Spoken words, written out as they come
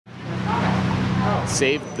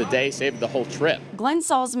saved the day, saved the whole trip. Glenn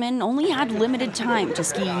Salzman only had limited time to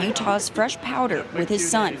ski Utah's fresh powder with his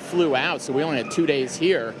son. Flew out, so we only had 2 days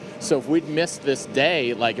here. So if we'd missed this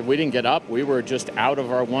day, like if we didn't get up, we were just out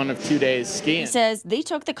of our 1 of 2 days skiing. He says they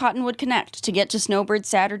took the Cottonwood Connect to get to Snowbird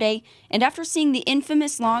Saturday, and after seeing the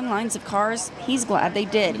infamous long lines of cars, he's glad they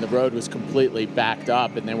did. And the road was completely backed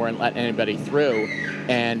up, and they weren't letting anybody through.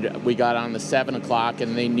 And we got on the 7 o'clock,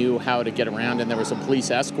 and they knew how to get around, and there was a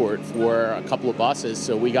police escort for a couple of buses,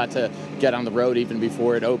 so we got to get on the road even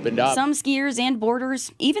before it opened up. Some skiers and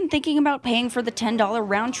boarders even thinking about paying for the $10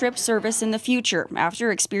 round-trip service in the future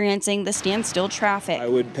after experiencing the standstill traffic. I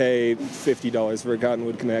would pay $50 for a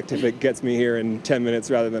Cottonwood Connect if it gets me here in 10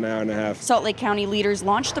 minutes rather than an hour and a half. Salt Lake County leaders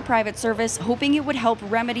launched the private service, hoping it would help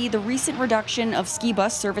remedy the recent reduction of ski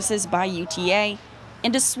bus services by UTA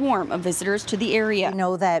and a swarm of visitors to the area. We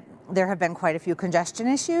know that there have been quite a few congestion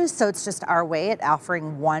issues, so it's just our way at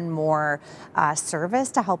offering one more service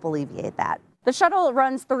to help alleviate that. The shuttle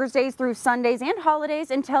runs Thursdays through Sundays and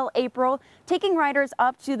holidays until April, taking riders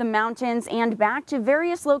up to the mountains and back to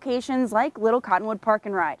various locations like Little Cottonwood Park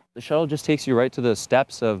and Ride. The shuttle just takes you right to the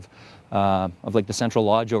steps of like the central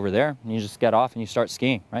lodge over there, and you just get off and you start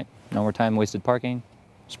skiing, right? No more time wasted parking.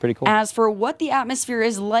 It's pretty cool. As for what the atmosphere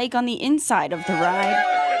is like on the inside of the ride,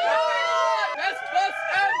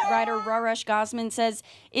 rider Raresh Gosman says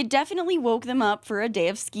it definitely woke them up for a day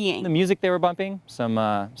of skiing. The music they were bumping, some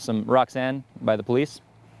Roxanne by the Police,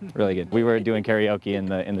 really good. We were doing karaoke in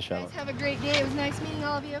the shuttle. Guys, have a great day. It was nice meeting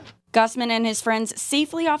all of you. Gosman and his friends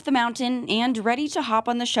safely off the mountain and ready to hop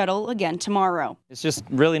on the shuttle again tomorrow. It's just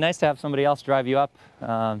really nice to have somebody else drive you up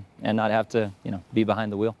and not have to, be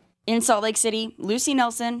behind the wheel. In Salt Lake City, Lucy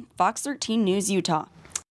Nelson, Fox 13 News, Utah.